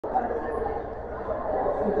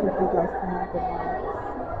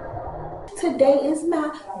Today is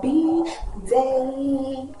my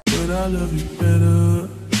B-day. But I love you better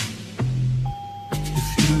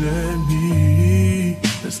if you let me.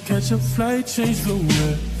 Let's catch a flight, change the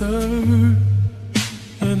weather,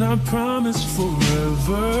 and I promise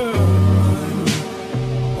forever.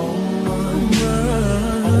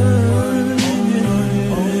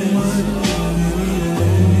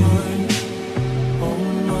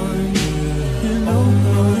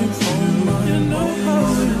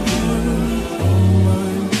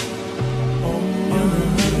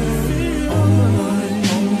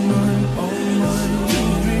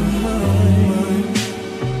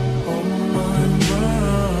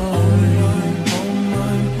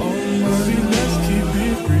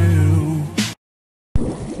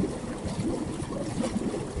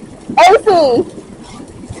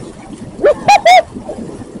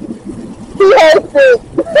 He hates it.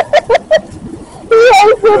 He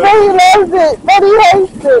hates it, but he loves it. But he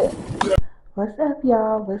hates it. What's up,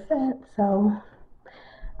 y'all? What's up? So,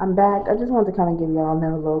 I'm back. I just wanted to kind of give y'all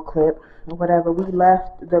another little clip or whatever. We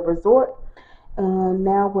left the resort, and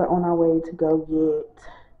now we're on our way to go get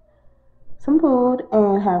some food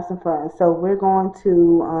and have some fun. So, we're going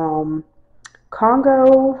to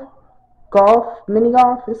Congo golf, mini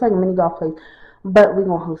golf. It's like a mini golf place. But we're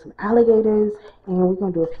going to host some alligators, and we're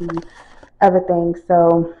going to do a few other things.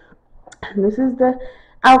 So, this is the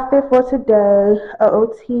outfit for today.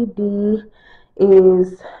 OOTD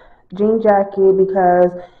is jean jacket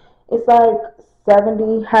because it's like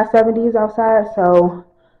 70, high 70s outside. So,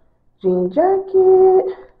 jean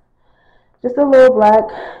jacket, just a little black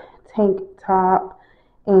tank top,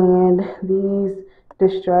 and these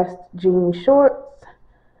distressed jean shorts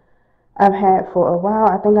I've had for a while.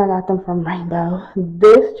 I think I got them from Rainbow.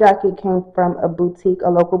 This jacket came from a boutique, a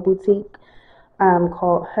local boutique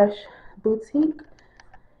called Hush Boutique.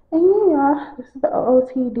 And yeah, this is the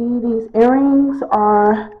OOTD. These earrings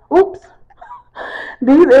are, oops.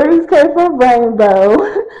 These earrings came from Rainbow.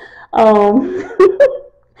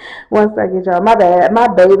 One second, y'all. My bad. My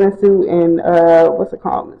bathing suit and, what's it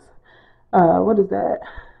called? What is that?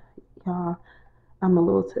 Y'all, I'm a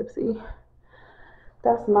little tipsy.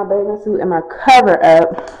 That's my bathing suit, and my cover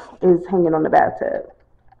up is hanging on the bathtub.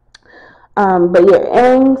 But yeah,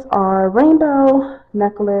 earrings are Rainbow.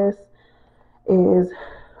 Necklace is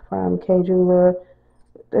from K Jeweler.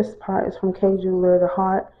 This part is from K Jeweler, the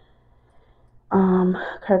heart.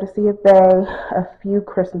 Courtesy of Bay a few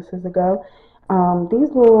Christmases ago. These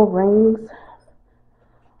little rings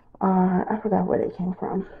are, I forgot where they came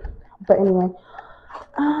from. But anyway,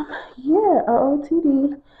 yeah,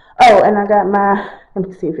 OOTD. Oh, and I got my, let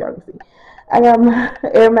me see if y'all can see. I got my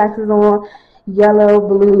Air Maxes on, yellow,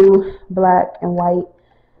 blue, black, and white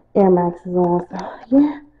Air Maxes on. So,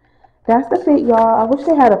 yeah, that's the fit, y'all. I wish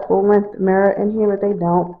they had a full-length mirror in here, but they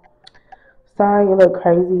don't. Sorry, it look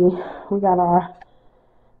crazy. We got our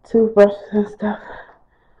toothbrushes and stuff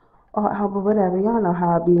all out, but whatever. Y'all know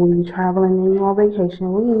how it be when you're traveling and you're on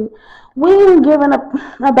vacation. We ain't giving up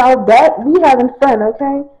about that. We having fun,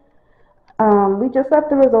 okay? We just left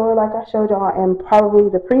the resort like I showed y'all in probably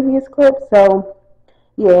the previous clip. So,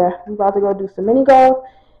 yeah, we about to go do some mini golf.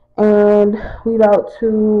 And we about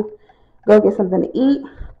to go get something to eat.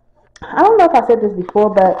 I don't know if I said this before,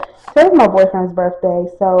 but today's my boyfriend's birthday.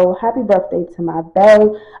 So, happy birthday to my bae.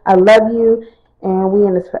 I love you. And we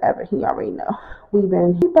in this forever. He already know. We've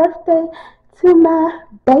been, happy birthday to my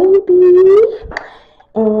baby.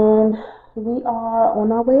 And we are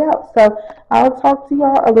on our way out. So I'll talk to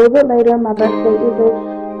y'all a little bit later. My birthday is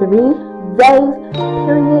in 3 days,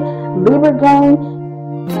 period. Libra gang.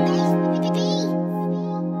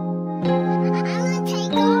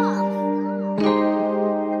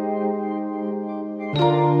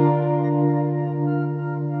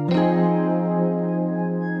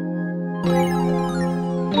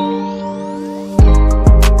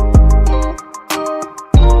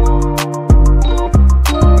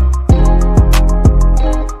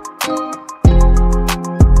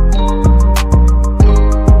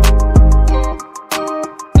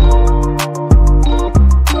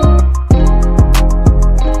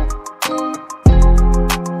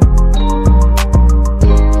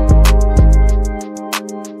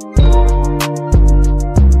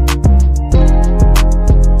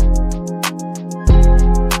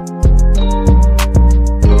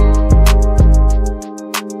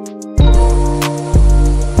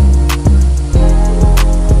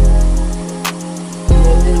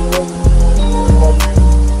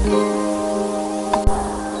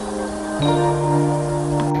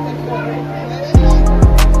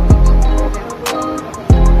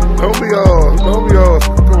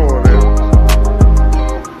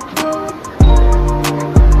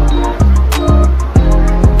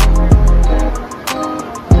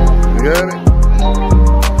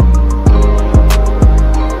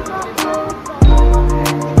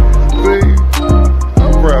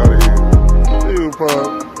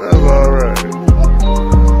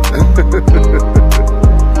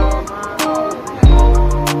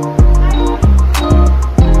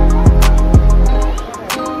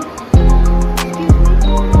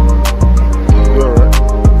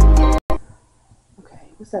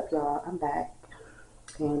 I'm back,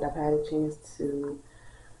 and I've had a chance to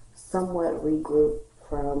somewhat regroup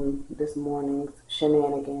from this morning's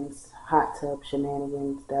shenanigans, hot tub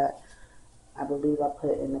shenanigans that I believe I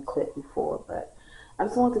put in the clip before. But I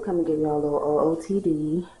just wanted to come and give y'all a little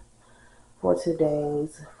OOTD for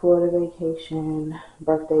today's Florida vacation,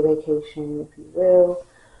 birthday vacation, if you will.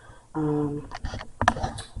 Um,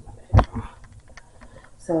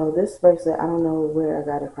 so this bracelet, I don't know where I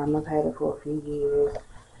got it from. I've had it for a few years.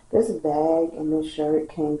 This bag and this shirt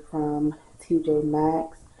came from TJ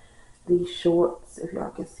Maxx. These shorts, if y'all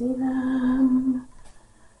can see them,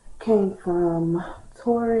 came from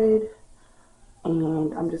Torrid.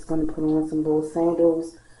 And I'm just going to put on some little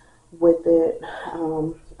sandals with it. I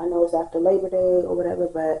know it's after Labor Day or whatever,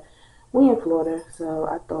 but we in Florida, so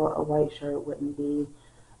I thought a white shirt wouldn't be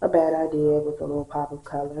a bad idea with a little pop of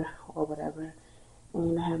color or whatever.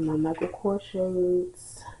 And I have my Michael Kors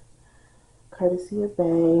shades, courtesy of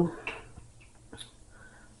Bay.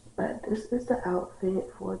 But this is the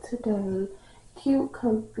outfit for today. Cute,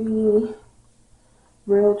 comfy,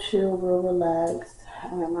 real chill, real relaxed. I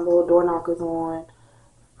have my little door knockers on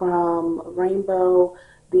from Rainbow.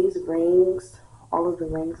 These rings, all of the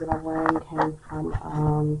rings that I'm wearing came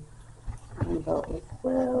from Rainbow as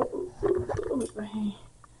well.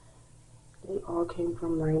 They all came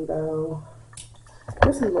from Rainbow.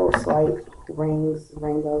 This is a little slight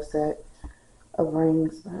rainbow set of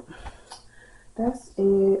rings, but that's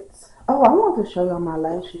it. Oh, I want to show y'all my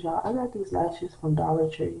lashes, y'all. I got these lashes from Dollar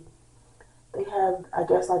Tree. They have, I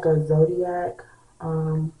guess, like a Zodiac,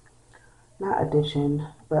 not edition,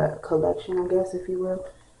 but collection, I guess, if you will.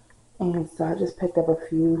 And so I just picked up a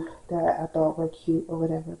few that I thought were cute or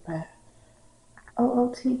whatever, but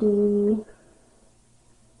OOTD.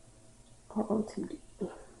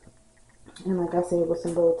 And like I said, with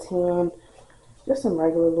some little tan, just some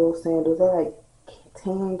regular little sandals. They're like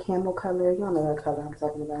tan camel color. Y'all know that color I'm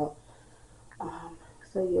talking about.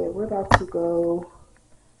 So yeah, we're about to go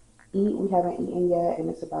eat. We haven't eaten yet, and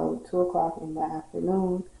it's about 2 o'clock in the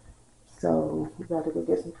afternoon. So we got to go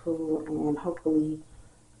get some food and hopefully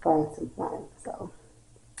find some fun. So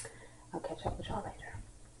I'll catch up with y'all later.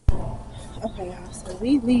 Okay, y'all. So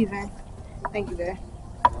we leaving. Thank you, there.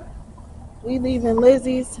 We leaving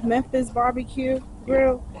Lizzie's Memphis Barbecue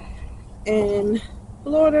Grill in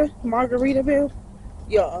Florida, Margaritaville.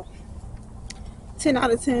 Y'all, 10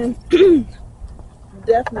 out of 10.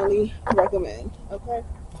 Definitely recommend. Okay.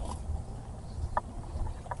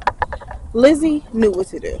 Lizzie knew what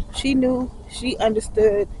to do. She knew, she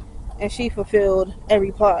understood, and she fulfilled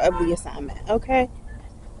every part of the assignment. Okay.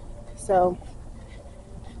 So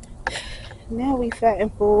now we fat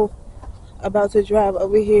and full, about to drive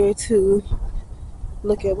over here to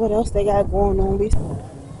look at what else they got going on.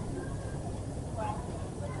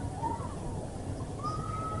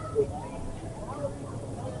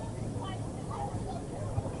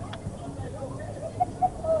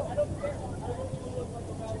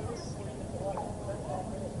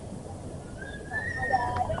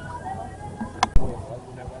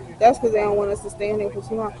 That's because they don't want us to stay in there for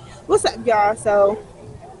too long. What's up, y'all? So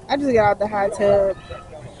I just got out the hot tub.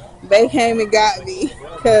 They came and got me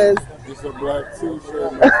because It's a black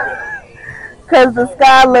t-shirt. the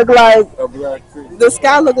sky looked like A black t-shirt. the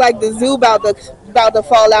sky looked like the zoo about to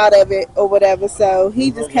fall out of it or whatever. So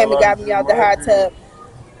he just came and got me out the hot tub.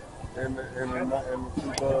 In the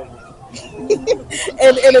 2000.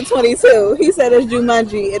 in the 22. He said it's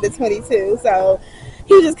Jumanji in the 22. So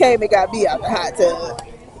he just came and got me out the hot tub.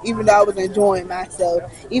 Even though I was enjoying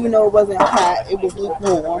myself. Even though it wasn't hot, it was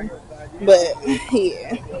lukewarm. But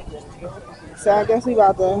yeah. So I guess we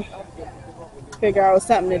about to figure out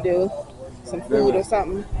something to do. Some food or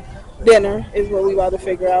something. Dinner is what we about to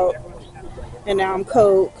figure out. And now I'm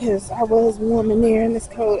cold because I was warm in there and it's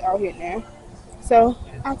cold out here now. So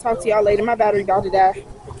I'll talk to y'all later. My battery about to die.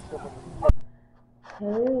 Hey,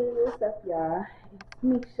 what's up, y'all? It's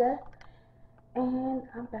Misha, and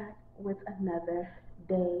I'm back with another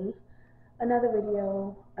day, another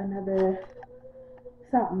video, another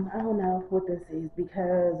something. I don't know what this is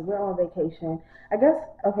because we're on vacation. I guess,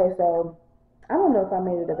 okay, so I don't know if I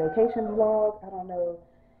made it a vacation vlog. I don't know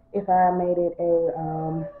if I made it a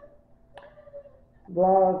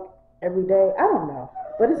vlog every day. I don't know,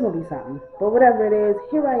 but it's gonna be something. But whatever it is,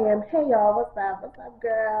 here I am. Hey y'all, what's up? What's up,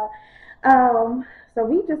 girl? So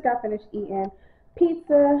we just got finished eating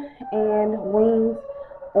pizza and wings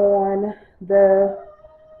on the.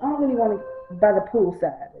 I don't really want to by the pool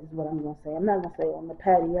side is what I'm gonna say. I'm not gonna say on the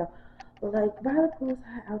patio, but like by the pool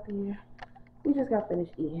side out there. We just got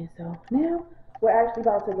finished eating, so now we're actually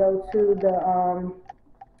about to go to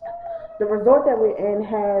the resort that we're in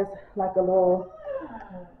has like a little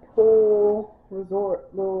pool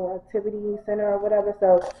resort little activity center or whatever.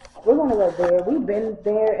 So we're gonna go there. We've been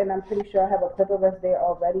there, and I'm pretty sure I have a clip of us there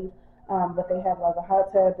already. But they have like a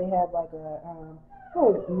hot tub. They have like a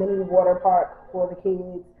little mini water park for the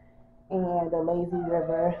kids and a lazy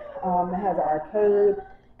river. It has an arcade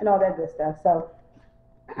and all that good stuff. So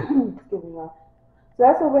excuse me, y'all. So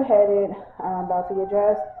that's where we're headed. I'm about to get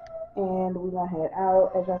dressed and we're gonna head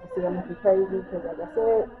out. As y'all can see, I'm looking crazy because, like I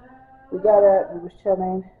said, we got up, we was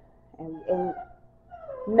chilling, and we ate.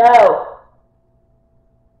 No!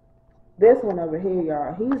 This one over here,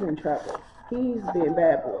 y'all, he's in trouble. He's being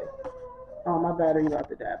bad boy. Oh, my battery about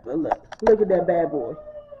to die, but look at that bad boy.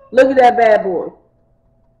 Look at that bad boy.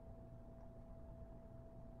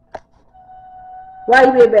 Why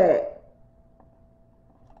you being bad?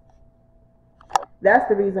 That's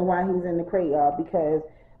the reason why he's in the crate, y'all, because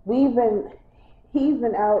he's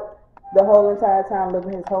been out the whole entire time,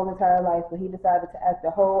 living his whole entire life, but he decided to act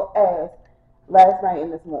the whole ass last night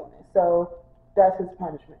and this morning. So that's his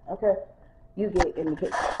punishment. Okay, you get in the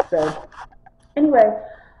case. So anyway,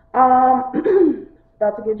 about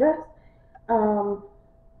to get dressed.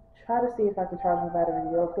 Try to see if I can charge my battery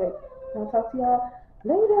real quick. I'll talk to y'all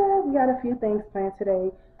later. We got a few things planned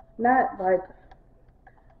today. Not like,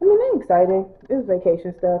 I mean, they're exciting. It's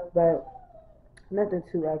vacation stuff, but nothing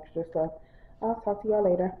too extra stuff. I'll talk to y'all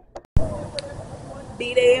later.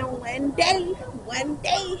 Be there one day. One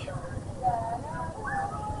day.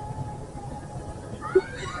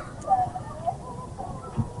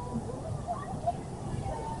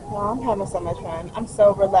 Well, I'm having so much fun. I'm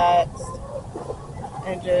so relaxed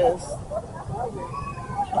and just,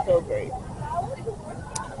 I feel great.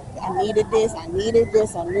 I needed this. I needed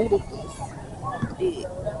this. I needed this. I did.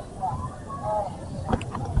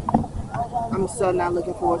 I'm so not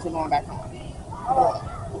looking forward to going back home.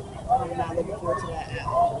 I'm not looking forward to that at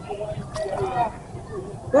all.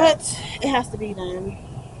 But it has to be done.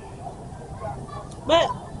 But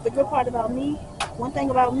the good part about me, one thing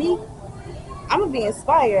about me, I'm going to be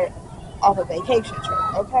inspired off a vacation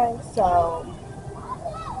trip, okay? So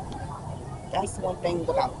that's one thing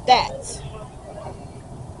about that.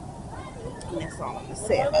 And that's all I'm going to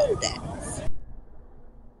say about that.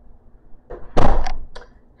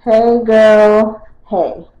 Hey, girl.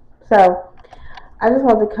 Hey. So I just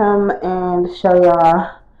want to come and show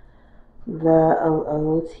y'all the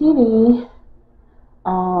OOTD.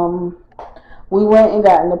 We went and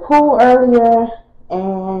got in the pool earlier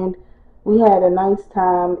and we had a nice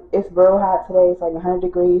time. It's real hot today. It's like 100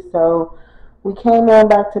 degrees. So we came on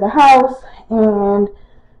back to the house and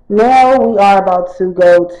now we are about to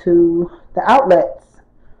go to the outlets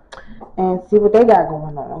and see what they got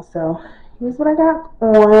going on. So here's what I got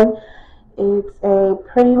on. It's a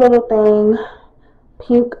pretty little thing,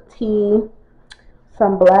 pink tee,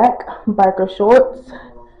 some black biker shorts,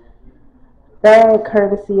 bag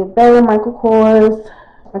courtesy of Michael Kors.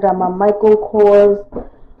 I got my Michael Kors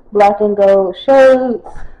black and gold shades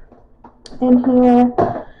in here.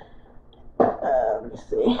 Let me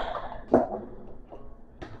see.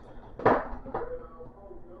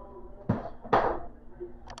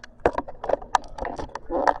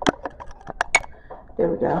 There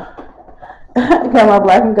we go. Got my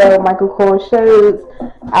black and gold Michael Kors shades,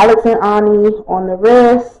 Alex and Ani on the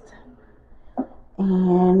wrist,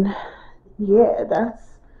 and yeah,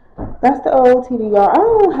 that's the OOTD, y'all. I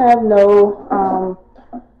don't have no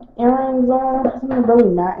earrings on. I'm really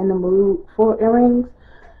not in the mood for earrings.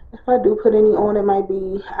 If I do put any on, it might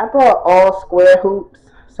be, I brought all square hoops,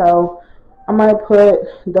 so I might put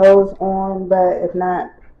those on, but if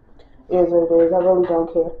not, it is what it is. I really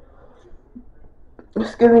don't care.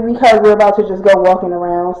 Excuse me, because we're about to just go walking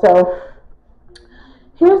around. So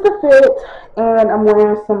here's the fit, and I'm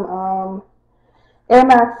wearing some Air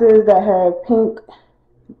Maxes that have pink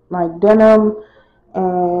like denim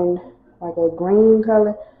and like a green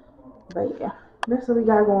color. But yeah, that's what we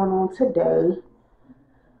got going on today.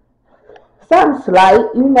 Something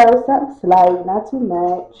slight, something slight, not too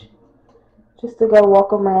much. Just to go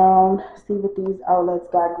walk around, see what these outlets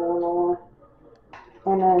got going on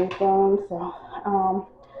and everything. So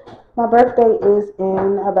my birthday is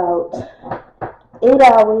in about 8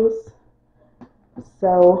 hours.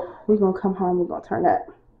 So we're gonna come home, we're gonna turn up.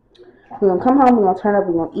 We're gonna come home, we're gonna turn up,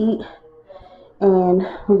 we're gonna eat, and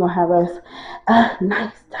we're gonna have us a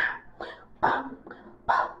nice time.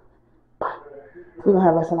 We're gonna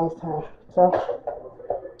have us a nice time. So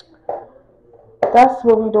that's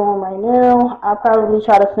what we're doing right now. I'll probably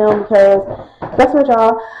try to film because guess what,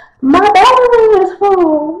 y'all? My battery is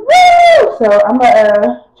full. Woo! So I'm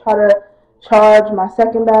gonna try to charge my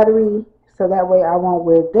second battery so that way I won't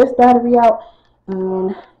wear this battery out.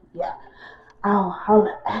 And yeah, I'll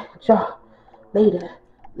holler at y'all later,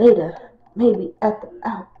 maybe at the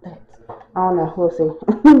outlets. I don't know, we'll see.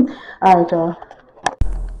 All right, y'all.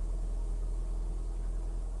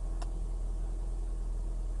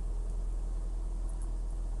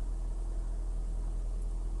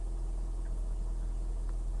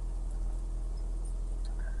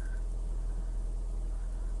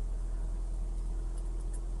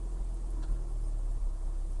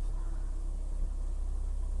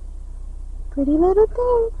 Pretty little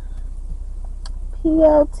thing.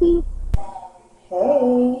 PLT.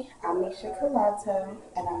 Hey, I'm Misha Colato,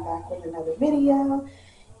 and I'm back with another video.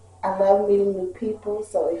 I love meeting new people,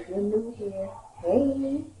 so if you're new here,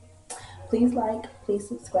 hey, please like, please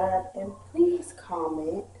subscribe, and please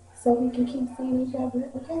comment so we can keep seeing each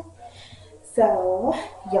other, okay? So,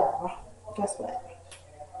 y'all, guess what?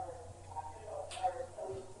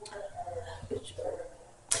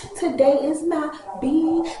 Today is my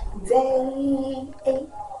B-day.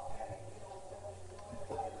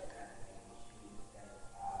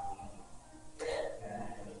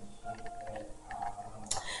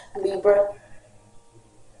 Libra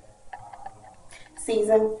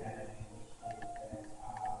season.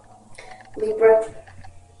 Libra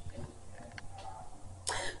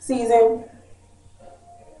season.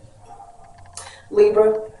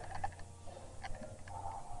 Libra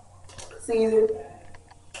season.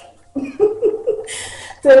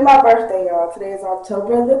 Today's my birthday, y'all. Today is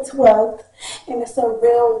October the 12th, and it's a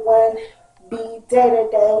real one. B-day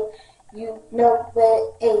today. You know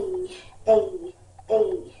what? A, A,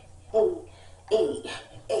 A, A.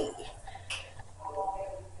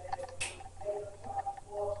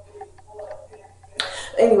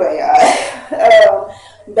 Anyway,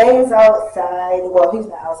 Bay is outside. Well, he's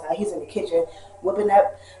not outside. He's in the kitchen whipping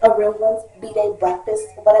up a real one's B-day breakfast,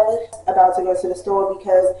 whatever. About to go to the store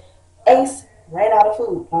because Ace ran out of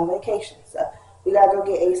food on vacation. So we gotta go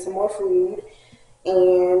get Ace some more food,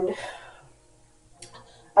 and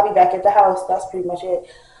I'll be back at the house. That's pretty much it.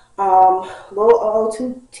 Little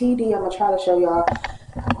OOTD, I'm gonna try to show y'all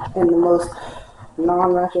in the most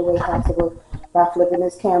non-ratchet way possible by flipping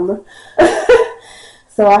this camera.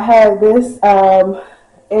 So I have this,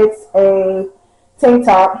 it's a tank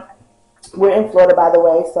top. We're in Florida, by the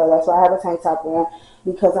way, so that's why I have a tank top on,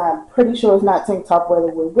 because I'm pretty sure it's not tank top where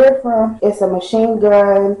we're from. It's a machine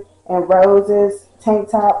gun and roses tank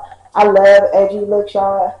top. I love edgy looks,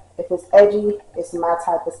 y'all. If it's edgy, it's my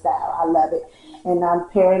type of style. I love it. And I'm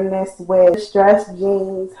pairing this with stressed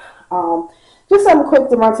jeans. Just something quick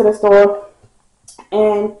to run to the store.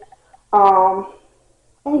 And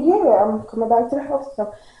yeah, I'm coming back to the house.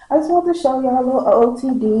 So I just want to show y'all a little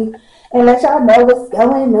OOTD and let y'all know what's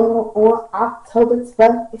going on October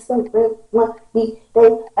 12th. It's a real one day.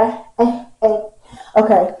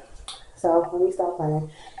 Okay, so let me stop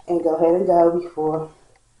playing and go ahead and go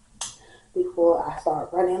before I start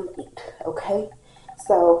running late. Okay,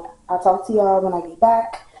 so I'll talk to y'all when I get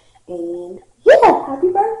back. And yeah, happy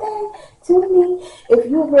birthday to me. If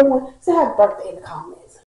you ever want to have birthday in the comments.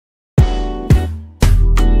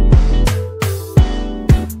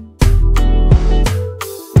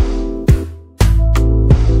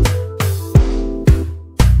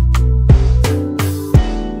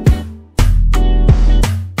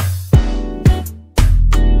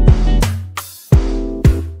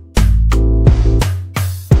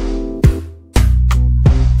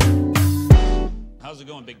 How's it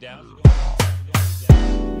going, Big Dad?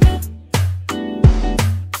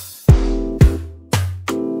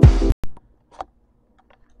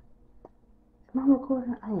 Am I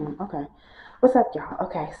recording? I am. Okay. What's up, y'all?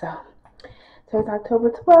 Okay, so today's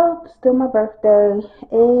October 12th, still my birthday.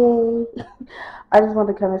 Hey. I just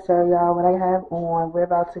wanted to come and show y'all what I have on. We're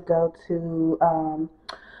about to go to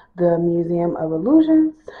the Museum of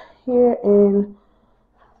Illusions here in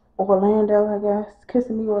Orlando, I guess.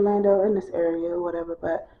 Kissimmee, Orlando, in this area or whatever.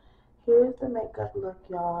 But here's the makeup look,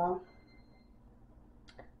 y'all.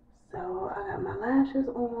 So I got my lashes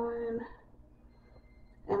on.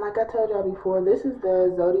 And like I told y'all before, this is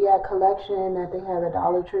the Zodiac collection that they have at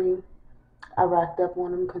Dollar Tree. I racked up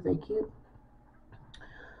on them because they're cute.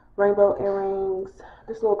 Rainbow earrings.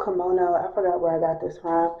 This little kimono, I forgot where I got this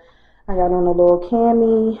from. I got on a little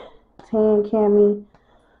cami, tan cami,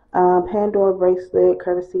 Pandora bracelet,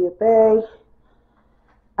 courtesy of Bay.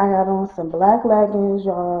 I got on some black leggings,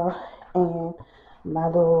 y'all, and my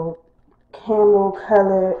little camel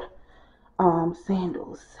colored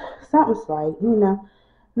sandals. Something slight, you know.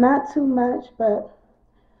 Not too much, but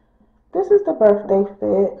this is the birthday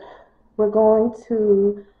fit. We're going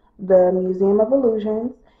to the Museum of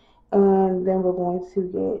Illusions, and then we're going to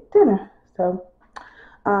get dinner. So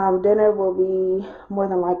Dinner will be more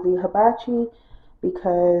than likely hibachi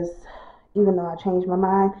because even though I changed my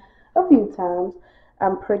mind a few times,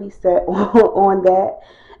 I'm pretty set on that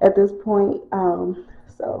at this point.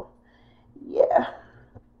 So yeah.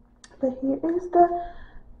 But here is the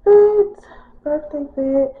fit, birthday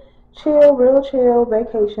fit, chill, real chill,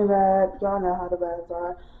 vacation vibe. Y'all know how the vibes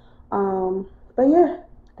are. But yeah,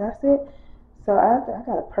 that's it. So I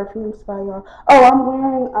got a perfume spy, y'all. Oh, I'm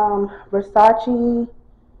wearing Versace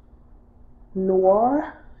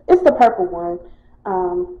Noir. It's the purple one.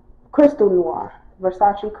 Crystal Noir.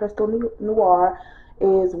 Versace Crystal Noir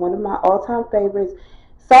is one of my all-time favorites.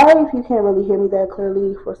 Sorry if you can't really hear me that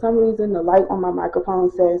clearly. For some reason, the light on my microphone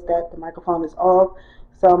says that the microphone is off.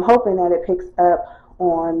 So I'm hoping that it picks up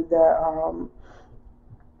on the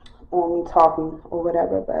on me talking or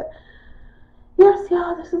whatever. But yes,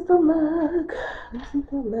 y'all, this is the look. This is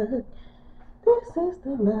the look. This is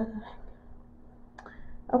the look.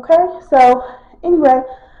 Okay, so anyway,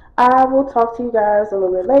 I will talk to you guys a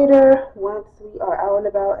little bit later once we are out and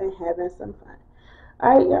about and having some fun.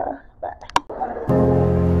 Alright, y'all. Bye.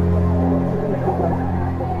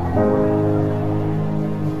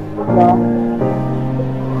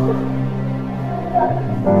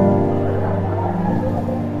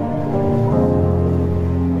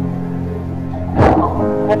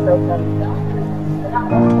 That's okay.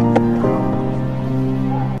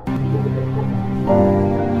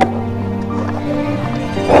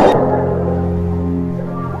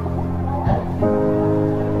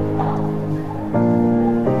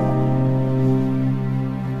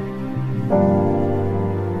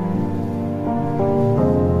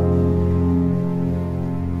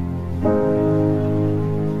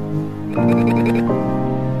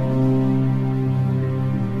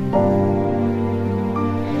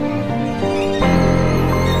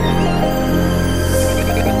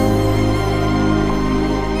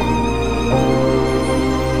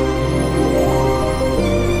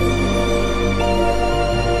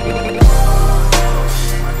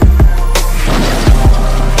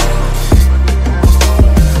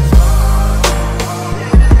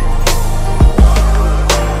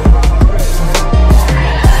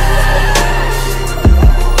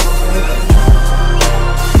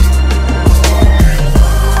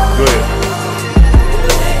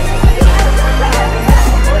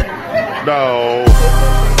 No.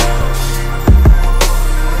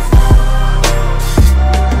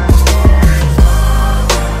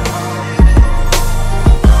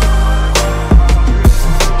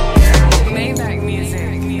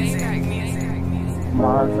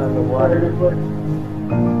 Mars underwater.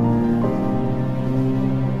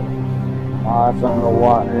 Mars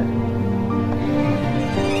underwater.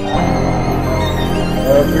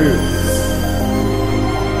 Love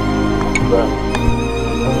you.